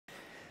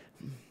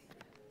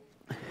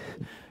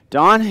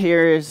Don,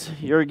 here is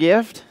your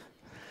gift.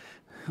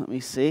 Let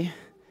me see.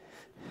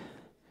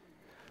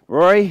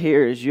 Rory,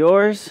 here is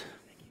yours.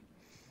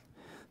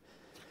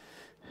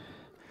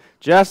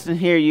 Justin,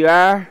 here you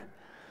are.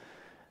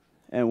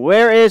 And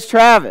where is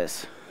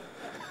Travis?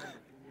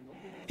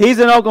 He's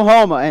in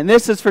Oklahoma, and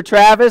this is for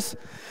Travis,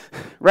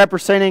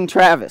 representing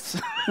Travis.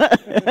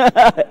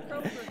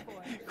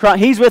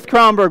 He's with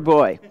Kronberg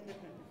Boy.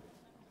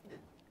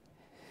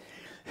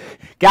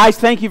 Guys,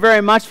 thank you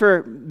very much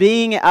for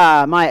being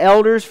my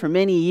elders for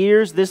many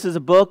years. This is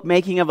a book,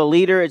 Making of a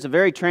Leader. It's a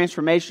very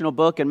transformational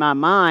book in my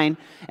mind.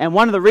 And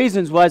one of the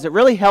reasons was it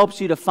really helps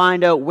you to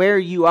find out where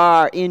you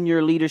are in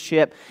your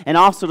leadership and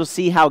also to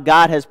see how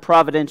God has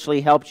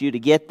providentially helped you to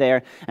get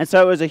there. And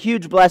so it was a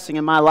huge blessing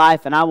in my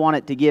life, and I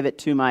wanted to give it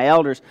to my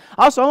elders.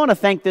 Also, I want to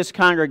thank this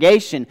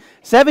congregation.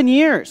 7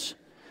 years.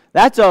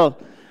 That's a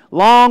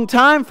long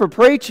time for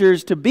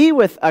preachers to be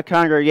with a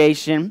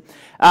congregation.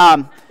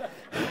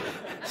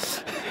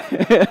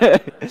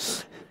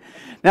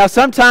 Now,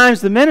 sometimes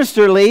the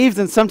minister leaves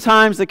and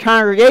sometimes the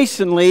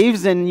congregation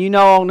leaves, and you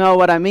all know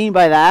what I mean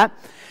by that.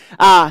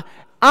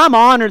 I'm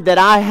honored that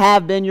I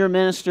have been your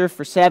minister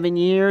for 7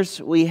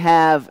 years. We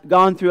have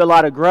gone through a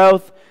lot of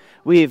growth.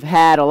 We've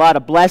had a lot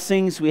of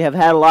blessings. We have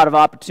had a lot of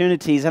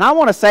opportunities. And I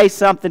want to say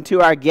something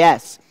to our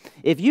guests.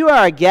 If you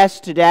are a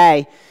guest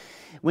today,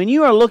 when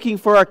you are looking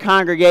for a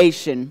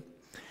congregation,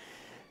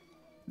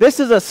 this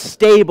is a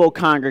stable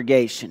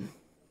congregation.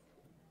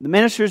 The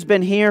minister's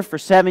been here for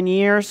 7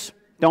 years.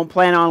 Don't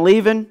plan on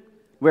leaving.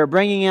 We're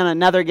bringing in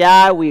another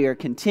guy. We are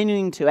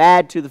continuing to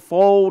add to the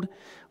fold.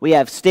 We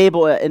have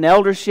stable an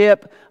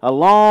eldership, a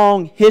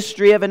long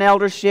history of an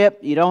eldership.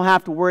 You don't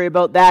have to worry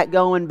about that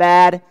going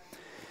bad.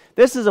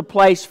 This is a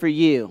place for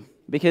you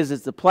because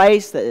it's a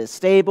place that is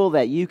stable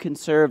that you can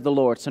serve the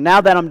Lord. So now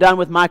that I'm done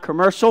with my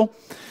commercial,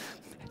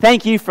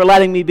 thank you for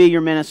letting me be your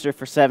minister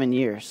for 7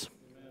 years.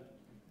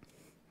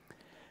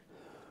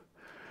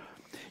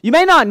 You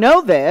may not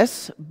know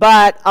this,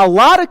 but a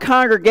lot of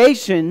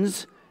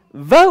congregations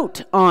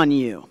vote on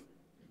you.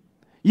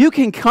 You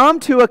can come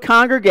to a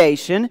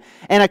congregation,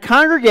 and a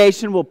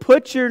congregation will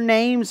put your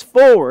names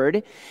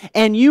forward,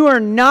 and you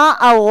are not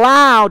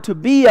allowed to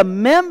be a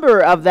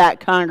member of that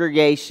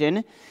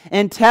congregation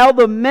until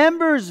the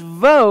members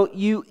vote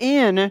you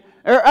in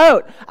or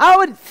out. I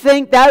would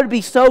think that would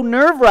be so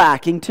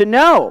nerve-wracking to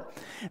know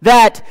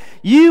that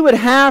you would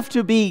have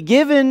to be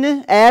given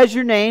as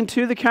your name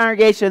to the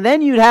congregation, and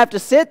then you'd have to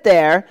sit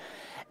there,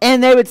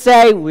 and they would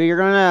say, we're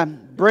going to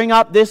bring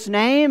up this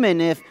name, and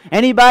if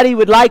anybody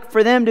would like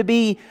for them to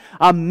be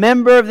a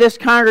member of this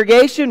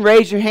congregation,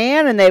 raise your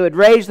hand, and they would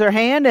raise their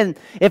hand, and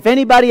if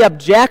anybody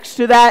objects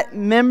to that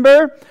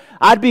member,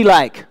 I'd be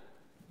like,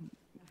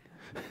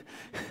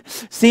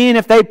 seeing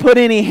if they put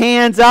any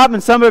hands up,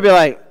 and somebody would be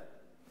like,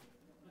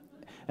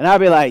 and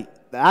I'd be like,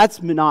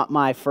 that's not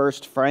my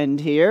first friend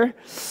here.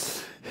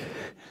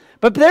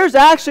 But there's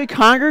actually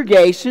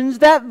congregations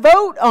that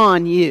vote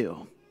on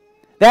you.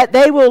 That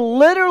they will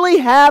literally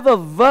have a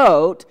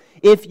vote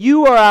if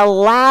you are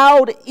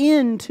allowed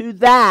into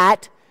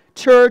that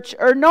church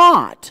or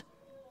not.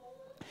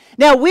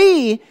 Now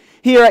we,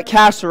 here at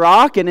Castle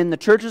Rock and in the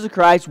Churches of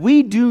Christ,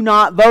 we do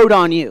not vote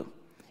on you.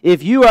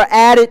 If you are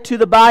added to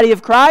the body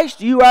of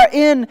Christ, you are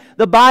in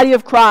the body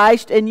of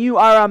Christ and you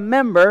are a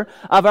member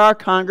of our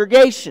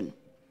congregation.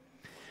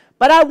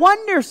 But I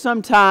wonder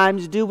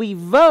sometimes, do we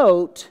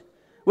vote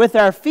with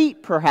our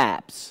feet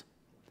perhaps?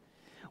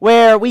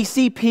 Where we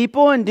see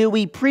people and do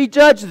we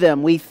prejudge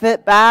them? We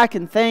sit back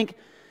and think,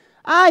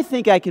 I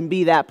think I can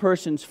be that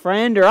person's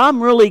friend, or I'm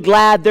really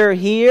glad they're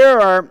here,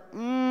 or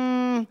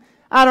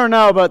I don't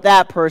know about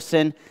that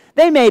person.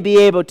 They may be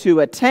able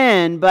to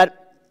attend,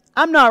 but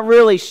I'm not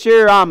really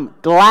sure I'm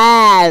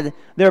glad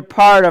they're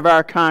part of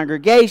our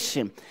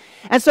congregation.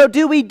 And so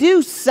do we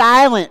do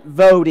silent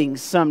voting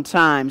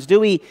sometimes?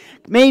 Do we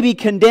maybe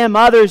condemn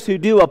others who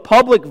do a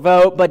public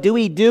vote, but do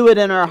we do it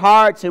in our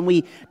hearts and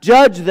we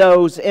judge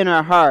those in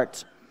our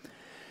hearts?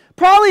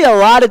 Probably a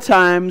lot of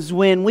times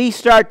when we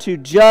start to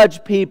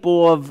judge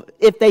people of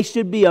if they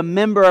should be a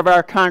member of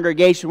our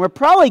congregation, we're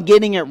probably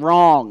getting it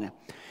wrong.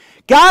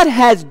 God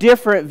has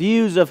different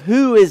views of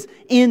who is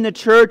in the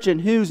church and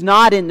who's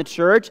not in the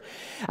church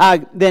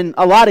than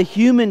a lot of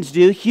humans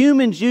do.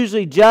 Humans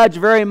usually judge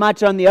very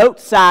much on the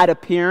outside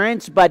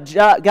appearance, but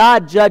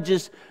God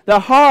judges the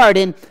heart.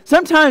 And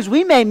sometimes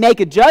we may make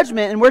a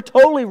judgment and we're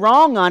totally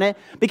wrong on it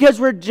because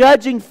we're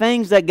judging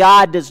things that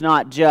God does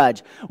not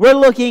judge. We're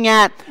looking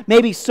at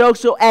maybe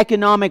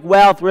socioeconomic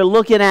wealth. We're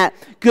looking at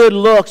good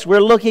looks. We're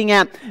looking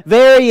at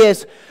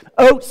various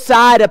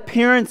outside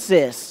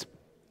appearances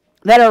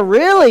that are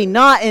really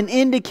not an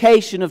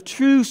indication of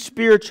true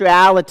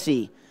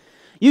spirituality.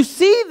 You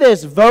see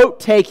this vote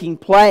taking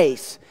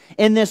place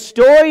in this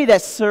story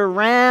that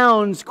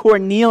surrounds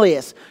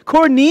Cornelius.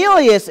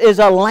 Cornelius is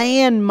a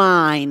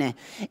landmine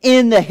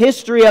in the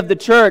history of the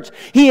church.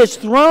 He is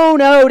thrown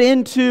out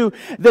into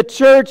the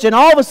church, and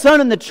all of a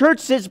sudden the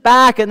church sits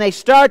back and they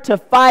start to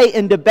fight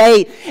and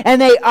debate, and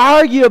they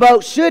argue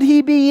about should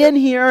he be in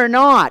here or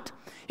not.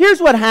 here's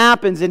what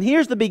happens, and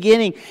here's the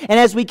beginning. And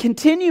as we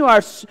continue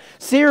our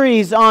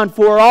series on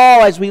For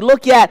All, as we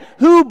look at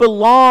who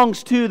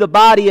belongs to the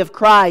body of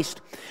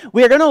Christ,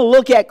 we are going to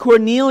look at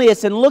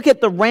Cornelius and look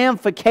at the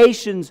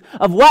ramifications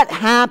of what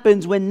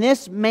happens when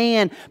this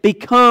man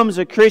becomes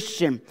a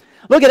Christian.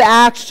 Look at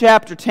Acts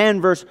chapter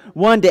 10, verse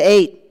 1 to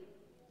 8.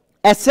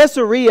 At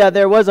Caesarea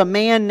there was a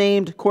man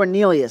named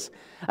Cornelius,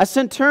 a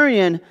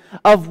centurion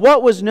of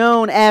what was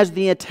known as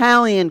the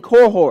Italian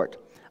cohort,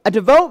 a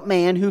devout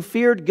man who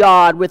feared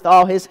God with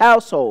all his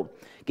household,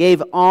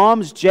 gave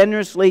alms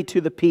generously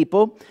to the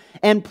people,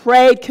 and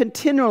prayed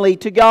continually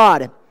to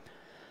God.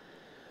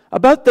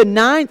 About the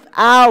 9th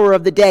hour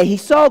of the day, he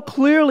saw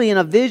clearly in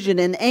a vision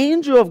an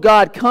angel of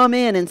God come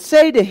in and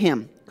say to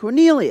him,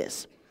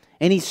 Cornelius.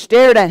 And he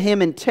stared at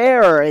him in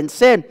terror and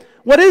said,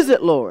 What is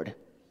it, Lord?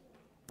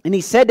 And he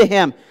said to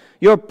him,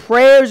 Your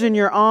prayers and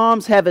your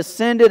alms have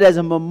ascended as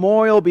a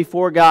memorial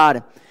before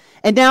God.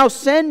 And now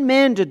send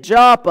men to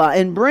Joppa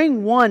and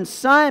bring one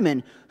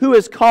Simon, who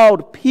is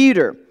called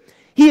Peter.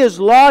 He is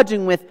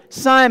lodging with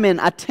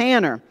Simon, a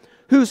tanner,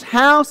 whose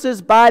house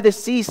is by the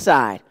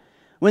seaside.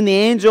 When the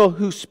angel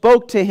who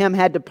spoke to him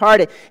had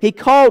departed, he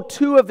called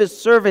 2 of his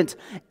servants,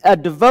 a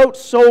devout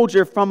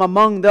soldier from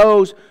among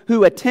those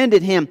who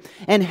attended him,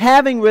 and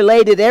having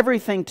related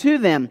everything to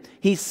them,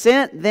 he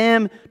sent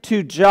them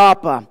to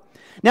Joppa.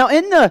 Now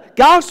in the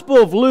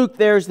Gospel of Luke,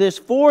 there's this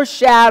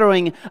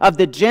foreshadowing of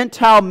the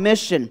Gentile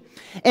mission.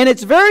 And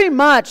it's very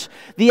much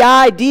the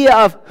idea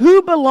of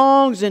who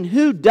belongs and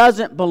who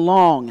doesn't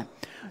belong.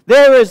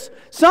 There is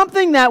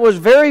something that was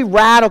very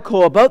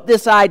radical about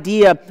this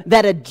idea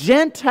that a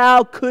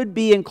Gentile could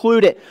be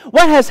included.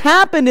 What has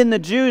happened in the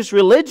Jewish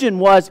religion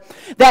was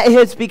that it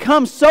has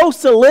become so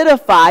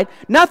solidified,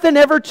 nothing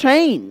ever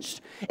changed.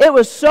 It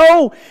was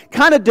so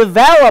kind of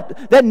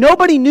developed that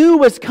nobody knew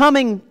was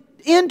coming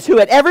into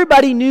it.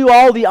 Everybody knew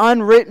all the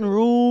unwritten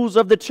rules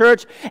of the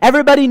church.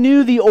 Everybody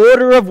knew the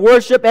order of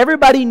worship.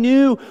 Everybody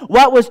knew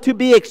what was to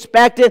be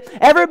expected.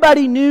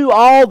 Everybody knew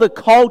all the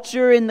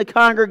culture in the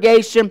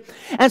congregation.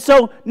 And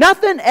so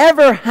nothing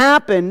ever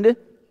happened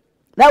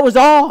that was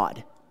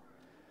odd.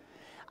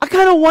 I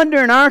kind of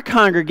wonder in our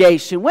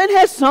congregation, when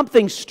has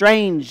something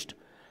strange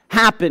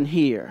happened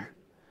here?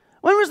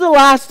 When was the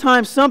last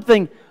time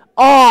something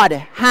odd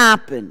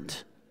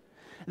happened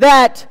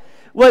that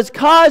was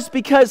caused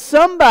because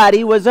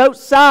somebody was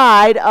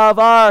outside of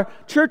our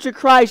Church of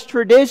Christ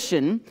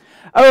tradition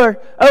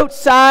or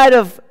outside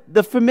of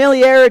the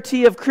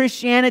familiarity of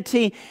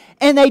Christianity,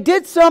 and they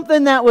did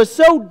something that was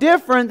so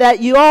different that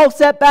you all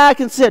sat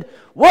back and said,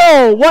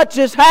 Whoa, what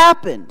just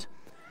happened?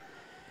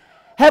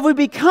 Have we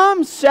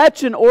become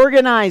such an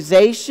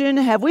organization?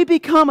 Have we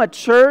become a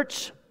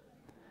church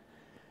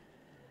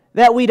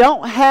that we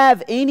don't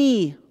have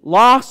any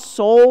lost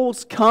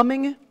souls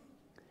coming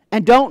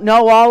and don't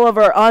know all of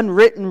our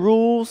unwritten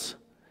rules,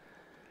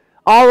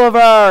 all of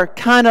our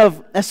kind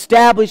of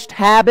established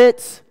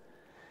habits,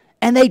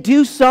 and they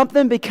do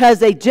something because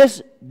they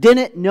just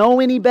didn't know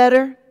any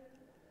better?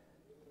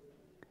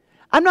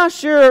 I'm not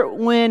sure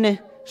when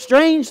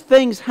strange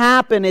things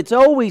happen, it's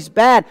always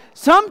bad.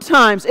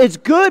 Sometimes it's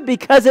good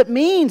because it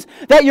means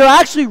that you're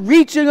actually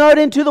reaching out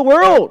into the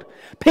world.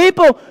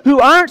 People who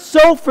aren't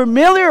so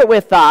familiar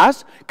with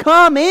us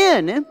come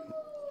in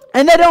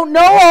and they don't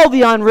know all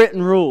the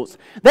unwritten rules.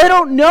 They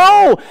don't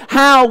know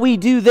how we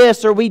do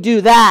this or we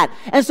do that.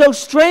 And so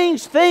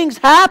strange things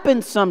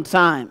happen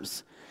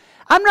sometimes.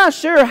 I'm not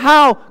sure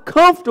how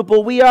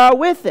comfortable we are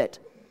with it.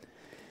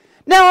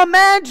 Now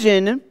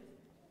imagine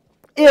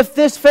if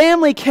this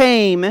family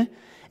came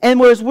and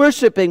was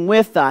worshiping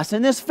with us.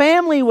 And this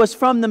family was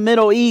from the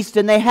Middle East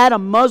and they had a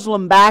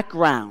Muslim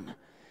background.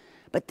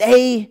 But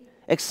they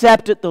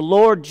accepted the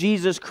Lord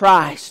Jesus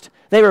Christ.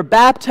 They were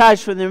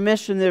baptized for the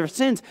remission of their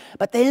sins,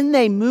 but then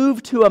they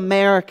moved to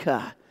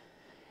America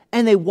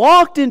and they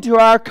walked into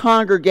our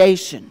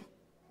congregation.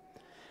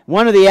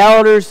 One of the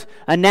elders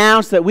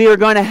announced that we were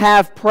going to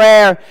have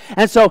prayer,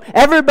 and so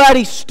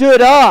everybody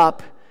stood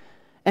up,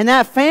 and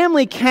that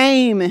family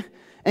came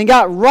and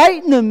got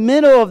right in the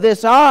middle of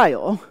this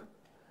aisle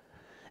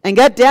and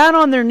got down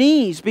on their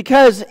knees,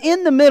 because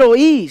in the Middle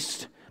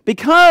East,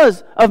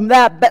 because of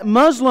that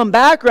Muslim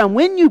background,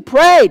 when you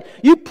prayed,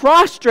 you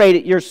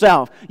prostrated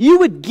yourself. You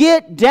would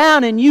get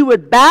down and you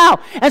would bow.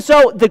 And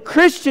so the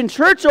Christian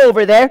church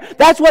over there,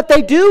 that's what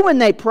they do when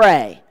they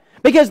pray.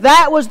 Because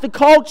that was the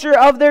culture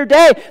of their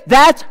day.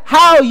 That's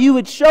how you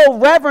would show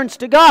reverence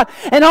to God.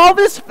 And all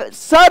this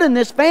sudden,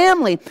 this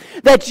family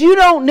that you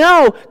don't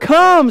know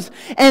comes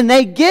and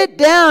they get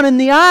down in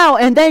the aisle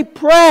and they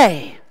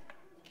pray.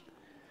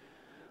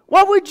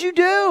 What would you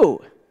do?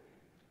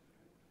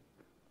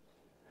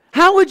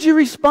 How would you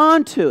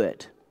respond to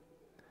it?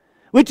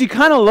 Would you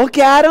kind of look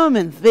at them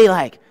and be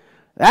like,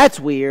 that's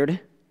weird?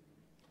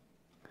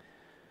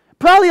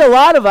 Probably a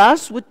lot of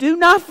us would do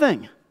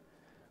nothing.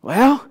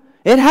 Well,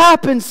 it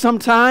happens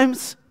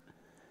sometimes.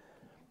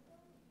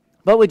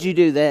 But would you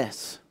do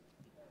this?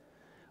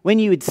 When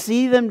you would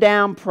see them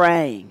down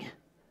praying,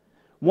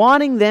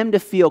 wanting them to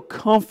feel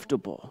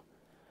comfortable,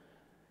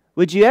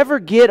 would you ever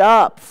get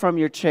up from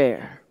your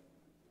chair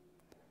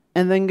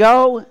and then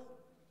go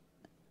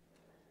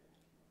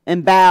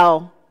and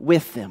bow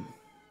with them.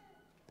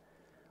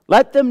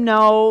 Let them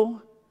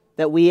know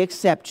that we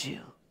accept you.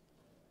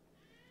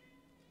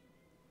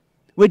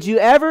 Would you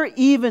ever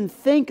even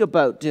think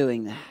about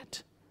doing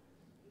that?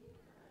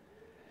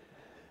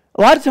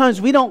 A lot of times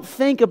we don't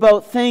think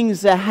about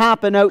things that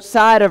happen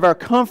outside of our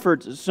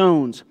comfort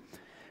zones,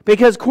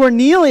 because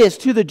Cornelius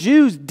to the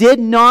Jews did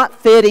not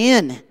fit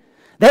in.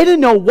 They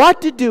didn't know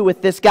what to do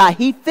with this guy.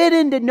 He fit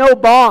into no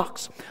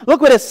box.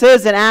 Look what it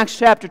says in Acts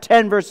chapter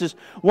 10, verses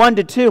 1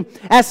 to 2.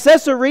 At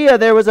Caesarea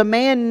there was a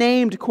man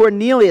named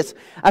Cornelius,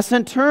 a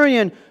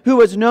centurion who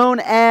was known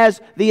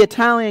as the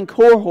Italian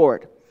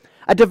cohort,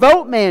 a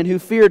devout man who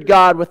feared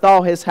God with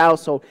all his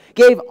household,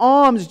 gave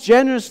alms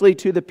generously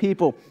to the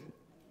people,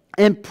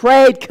 and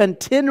prayed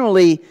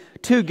continually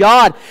to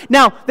God.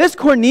 Now, this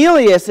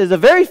Cornelius is a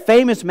very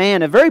famous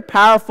man, a very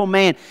powerful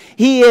man.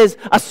 He is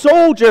a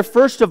soldier,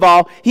 first of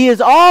all. He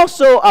is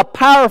also a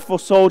powerful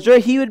soldier.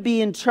 He would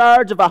be in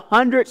charge of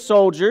 100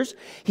 soldiers.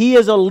 He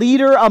is a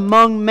leader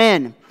among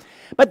men.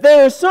 But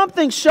there is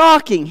something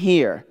shocking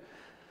here.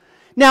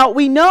 Now,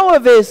 we know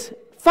of his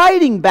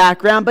fighting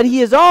background, but he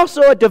is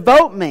also a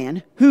devout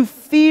man who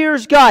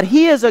fears God.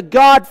 He is a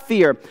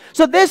God-fearer.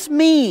 So this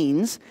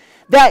means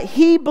that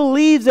he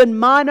believes in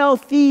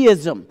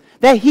monotheism,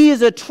 that he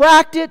is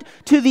attracted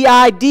to the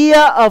idea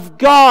of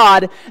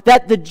God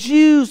that the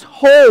Jews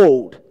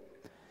hold.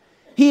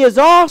 He is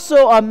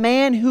also a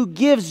man who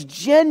gives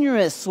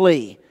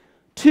generously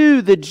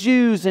to the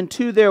Jews and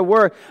to their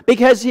work,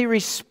 because he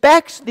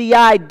respects the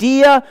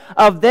idea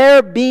of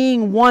there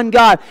being one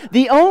God.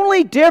 The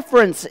only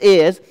difference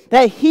is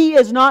that he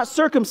is not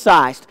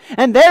circumcised,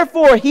 and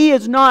therefore he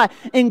is not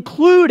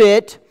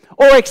included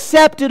or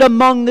accepted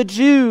among the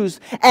Jews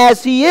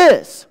as he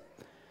is.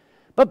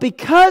 But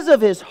because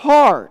of his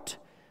heart,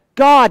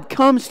 God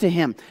comes to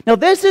him. Now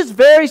this is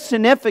very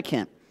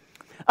significant.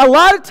 A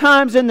lot of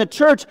times in the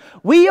church,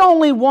 we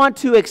only want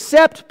to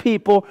accept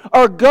people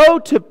or go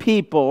to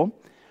people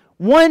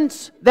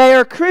once they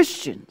are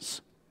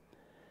Christians.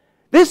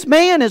 This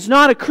man is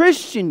not a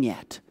Christian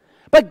yet,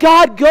 but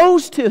God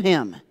goes to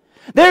him.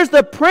 There's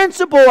the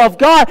principle of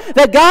God,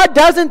 that God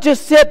doesn't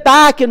just sit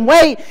back and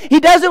wait. He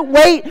doesn't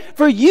wait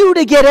for you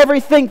to get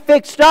everything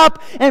fixed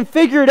up and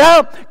figured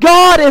out.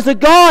 God is a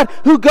God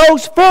who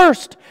goes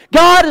first.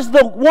 God is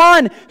the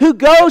one who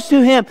goes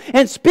to him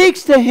and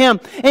speaks to him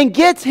and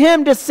gets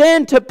him to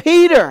send to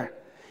Peter.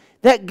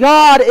 That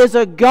God is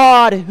a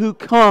God who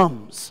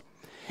comes.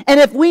 And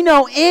if we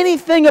know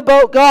anything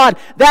about God,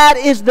 that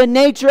is the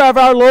nature of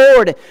our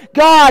Lord.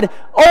 God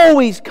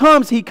always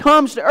comes. He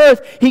comes to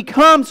earth. He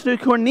comes to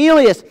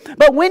Cornelius.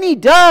 But when he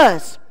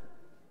does,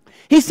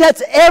 he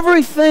sets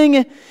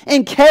everything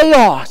in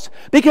chaos,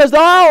 because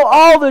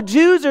all the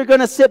Jews are going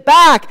to sit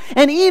back.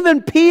 And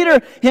even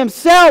Peter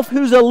himself,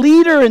 who's a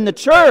leader in the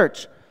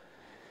church,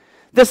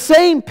 the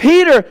same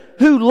Peter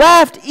who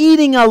left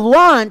eating a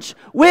lunch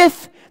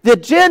with the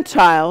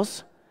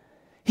Gentiles,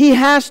 he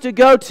has to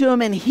go to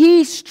him, and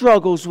he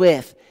struggles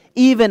with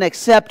even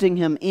accepting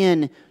him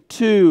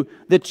into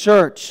the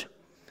church.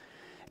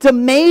 It's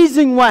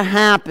amazing what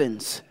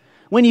happens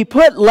when you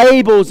put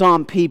labels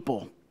on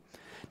people.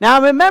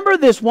 Now, I remember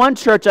this one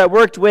church I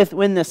worked with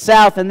in the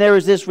South, and there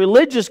was this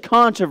religious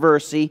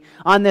controversy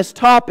on this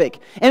topic.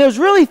 And it was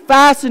really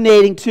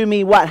fascinating to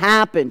me what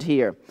happened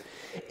here.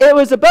 It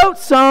was about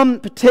some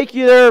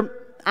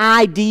particular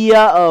idea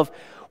of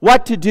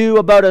what to do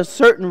about a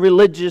certain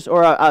religious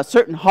or a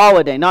certain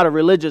holiday, not a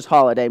religious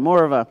holiday,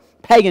 more of a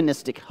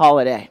paganistic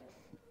holiday.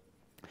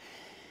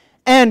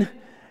 And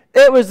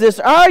it was this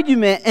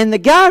argument, and the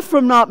guy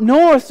from up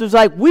north was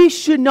like, we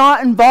should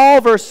not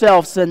involve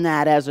ourselves in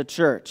that as a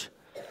church.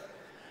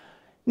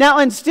 Now,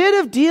 instead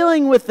of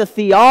dealing with the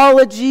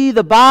theology,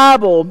 the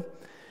Bible,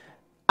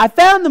 I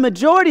found the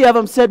majority of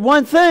them said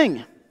one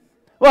thing.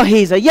 Well,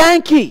 he's a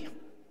Yankee.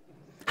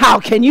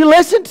 How can you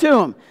listen to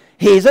him?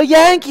 He's a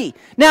Yankee.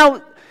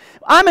 Now,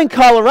 I'm in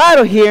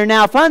Colorado here.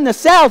 Now, if I'm in the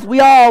South, we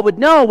all would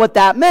know what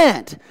that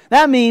meant.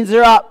 That means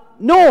they're up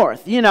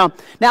north, you know.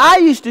 Now, I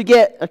used to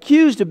get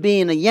accused of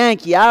being a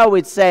Yankee. I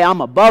would say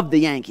I'm above the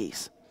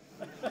Yankees.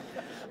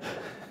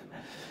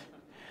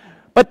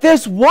 But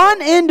this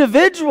one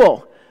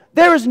individual,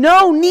 there is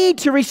no need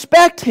to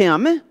respect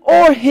him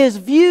or his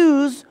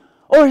views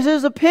or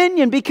his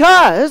opinion,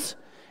 because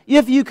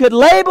if you could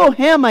label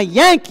him a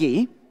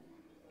Yankee,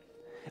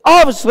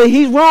 obviously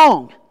he's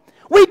wrong.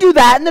 We do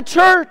that in the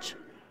church.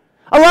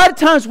 A lot of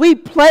times we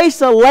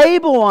place a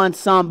label on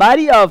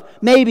somebody of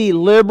maybe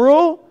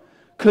liberal,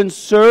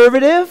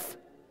 conservative.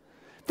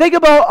 Think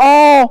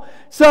about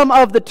some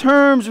of the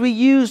terms we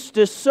use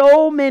to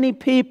so many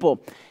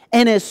people.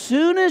 And as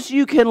soon as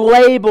you can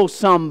label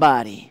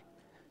somebody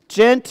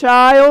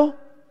Gentile,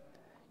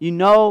 you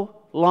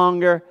no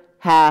longer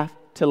have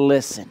to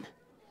listen.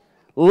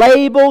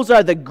 Labels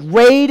are the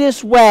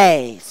greatest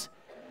ways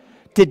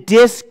to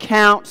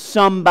discount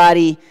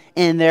somebody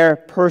in their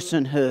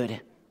personhood.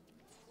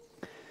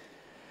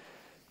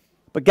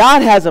 But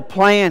God has a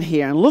plan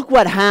here. And look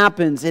what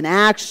happens in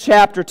Acts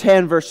chapter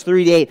 10, verse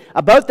 3 to 8.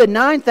 About the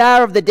 9th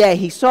hour of the day,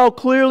 he saw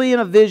clearly in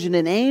a vision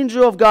an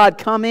angel of God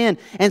come in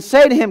and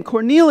say to him,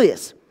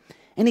 Cornelius.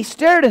 And he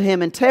stared at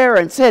him in terror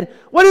and said,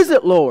 What is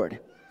it, Lord?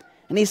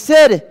 And he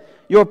said,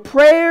 Your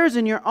prayers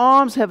and your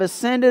alms have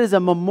ascended as a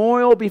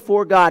memorial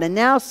before God. And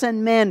now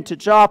send men to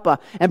Joppa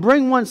and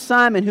bring one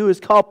Simon who is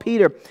called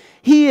Peter.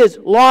 He is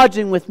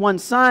lodging with one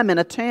Simon,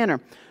 a tanner,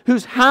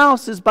 whose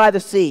house is by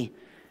the sea.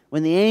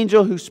 When the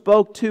angel who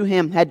spoke to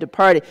him had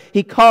departed,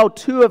 he called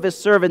 2 of his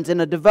servants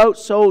and a devout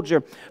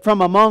soldier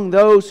from among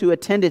those who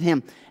attended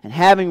him. And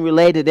having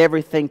related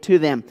everything to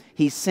them,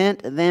 he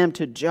sent them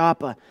to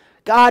Joppa.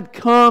 God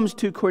comes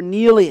to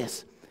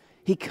Cornelius.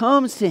 He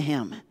comes to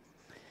him.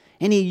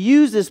 And he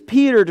uses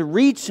Peter to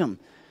reach him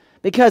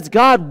because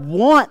God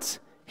wants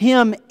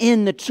him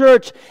in the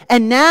church.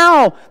 And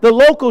now the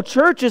local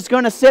church is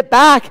going to sit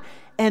back,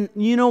 and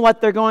you know what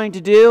they're going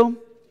to do?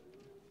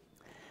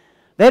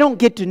 They don't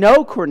get to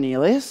know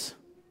Cornelius.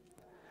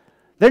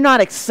 They're not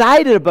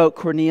excited about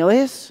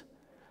Cornelius.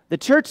 The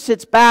church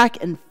sits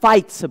back and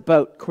fights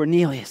about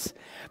Cornelius.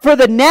 For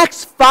the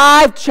next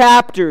 5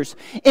 chapters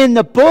in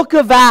the book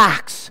of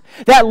Acts,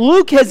 that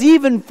Luke has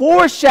even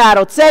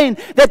foreshadowed, saying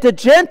that the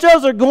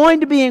Gentiles are going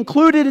to be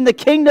included in the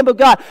kingdom of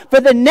God. For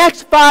the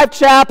next 5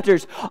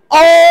 chapters,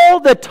 all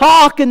the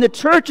talk in the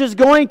church is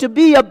going to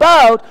be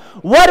about,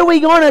 what are we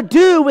going to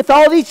do with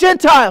all these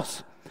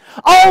Gentiles?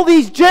 All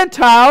these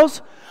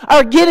Gentiles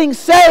are getting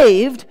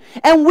saved,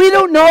 and we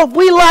don't know if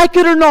we like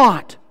it or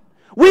not.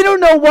 We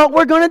don't know what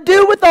we're going to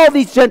do with all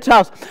these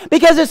Gentiles,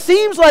 because it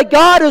seems like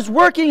God is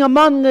working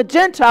among the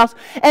Gentiles,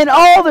 and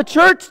all the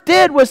church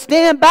did was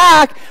stand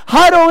back,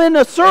 huddle in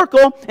a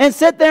circle, and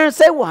sit there and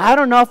say, well, I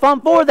don't know if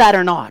I'm for that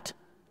or not.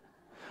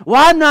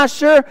 Well, I'm not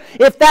sure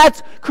if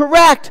that's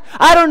correct.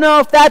 I don't know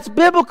if that's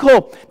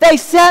biblical. They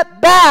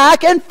sat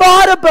back and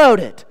thought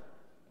about it.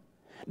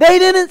 They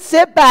didn't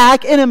sit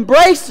back and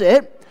embrace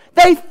it.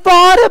 They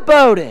thought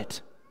about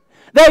it.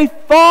 They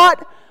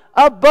thought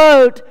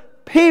about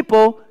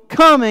people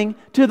coming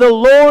to the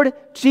Lord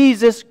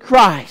Jesus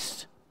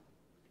Christ.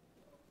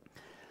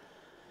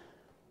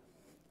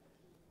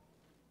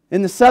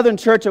 In the southern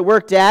church I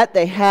worked at,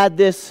 they had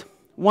this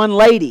one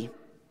lady.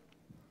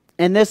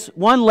 And this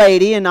one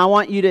lady, and I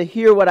want you to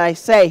hear what I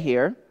say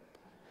here,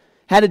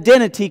 had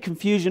identity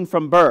confusion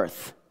from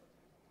birth.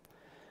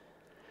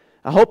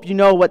 I hope you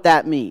know what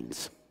that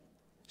means.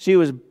 She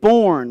was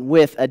born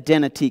with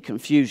identity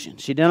confusion.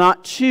 She did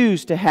not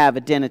choose to have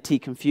identity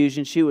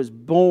confusion. She was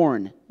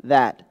born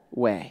that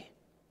way.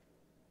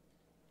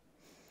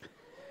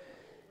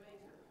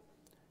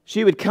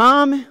 She would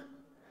come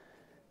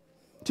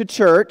to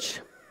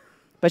church,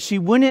 but she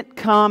wouldn't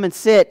come and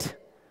sit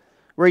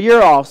where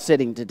you're all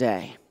sitting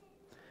today.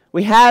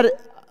 We had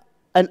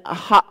a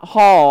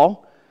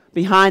hall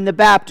behind the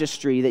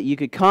baptistry that you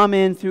could come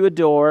in through a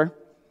door,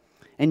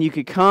 and you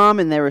could come,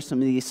 and there were some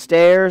of these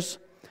stairs,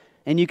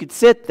 and you could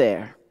sit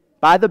there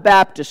by the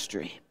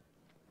baptistry.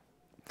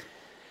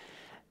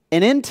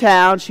 And in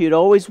town, she would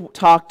always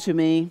talk to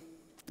me,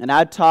 and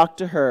I'd talk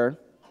to her.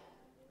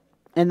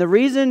 And the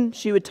reason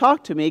she would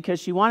talk to me, because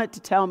she wanted to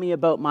tell me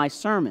about my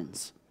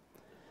sermons.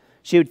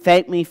 She would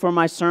thank me for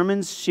my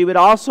sermons. She would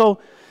also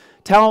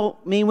tell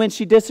me when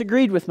she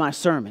disagreed with my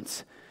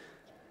sermons.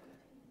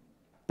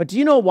 But do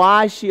you know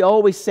why she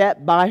always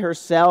sat by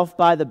herself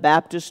by the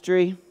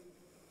baptistry?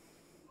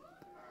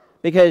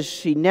 Because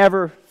she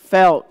never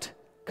felt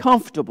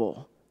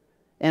comfortable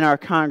in our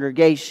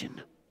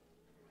congregation.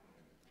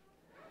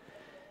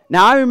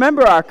 Now, I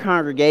remember our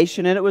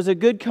congregation, and it was a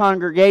good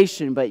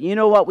congregation, but you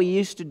know what we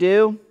used to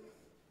do?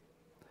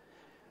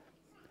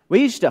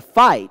 We used to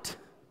fight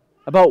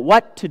about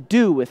what to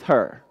do with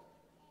her.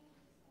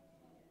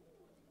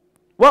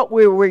 What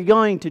were we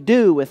going to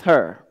do with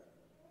her?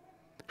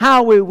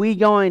 How were we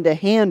going to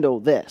handle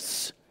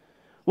this?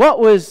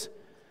 What was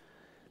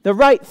the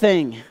right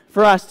thing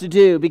for us to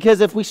do? Because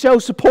if we show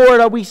support,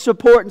 are we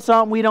supporting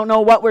something? We don't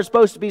know what we're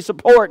supposed to be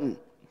supporting.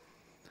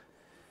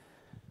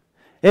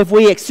 If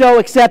we show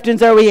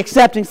acceptance, are we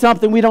accepting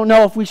something? We don't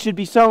know if we should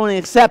be showing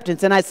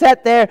acceptance. And I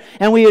sat there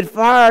and we would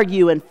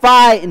argue and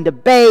fight and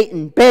debate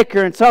and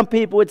bicker. And some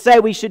people would say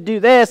we should do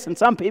this, and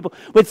some people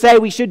would say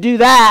we should do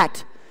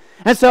that.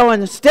 And so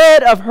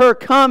instead of her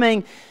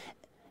coming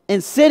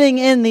and sitting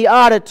in the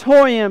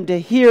auditorium to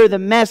hear the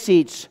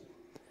message,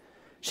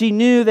 she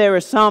knew there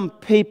were some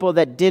people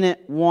that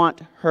didn't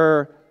want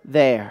her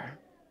there.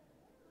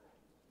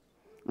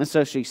 And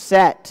so she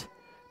sat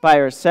by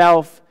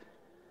herself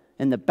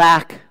in the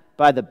back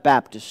by the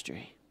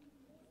baptistry.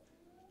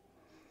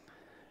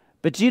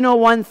 But do you know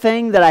one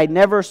thing that I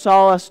never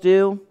saw us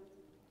do?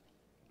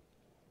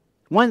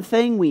 One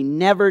thing we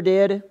never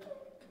did?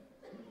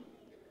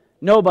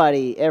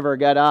 Nobody ever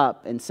got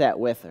up and sat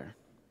with her.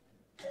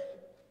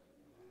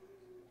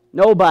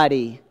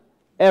 Nobody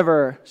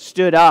ever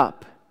stood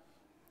up,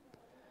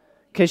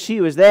 because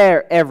she was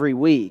there every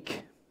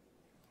week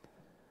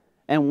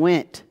and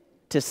went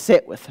to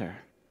sit with her.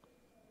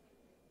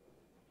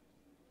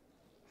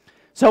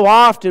 So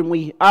often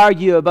we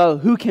argue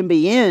about who can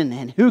be in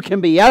and who can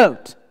be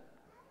out.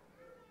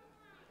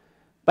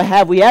 But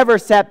have we ever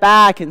sat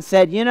back and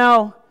said, you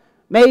know,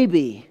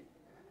 maybe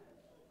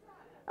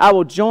I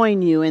will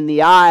join you in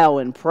the aisle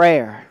in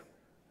prayer.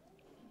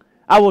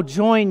 I will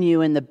join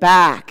you in the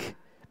back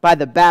by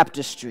the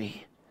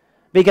baptistry.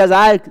 Because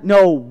I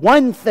know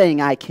one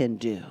thing I can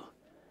do.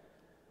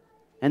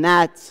 And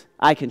that's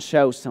I can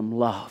show some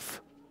love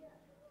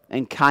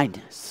and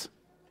kindness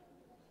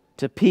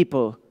to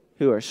people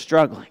who are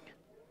struggling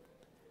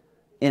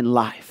in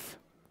life.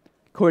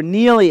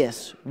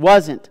 Cornelius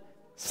wasn't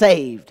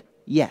saved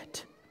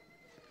yet,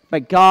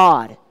 but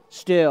God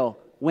still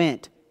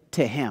went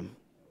to him.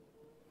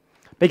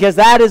 Because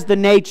that is the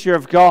nature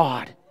of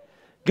God.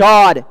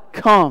 God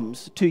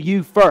comes to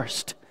you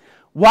first.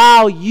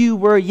 While you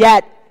were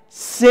yet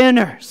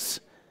sinners,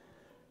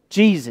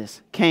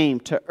 Jesus came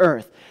to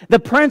earth. The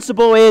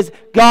principle is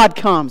God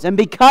comes, and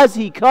because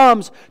He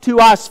comes to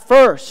us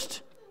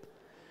first,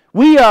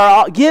 we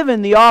are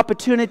given the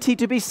opportunity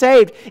to be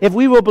saved. If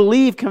we will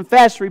believe,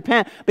 confess,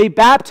 repent, be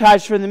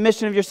baptized for the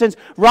remission of your sins,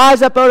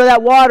 rise up out of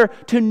that water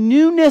to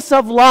newness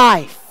of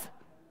life.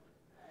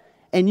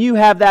 And you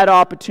have that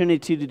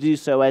opportunity to do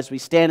so as we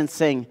stand and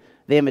sing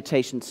the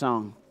invitation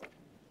song.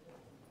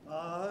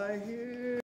 I hear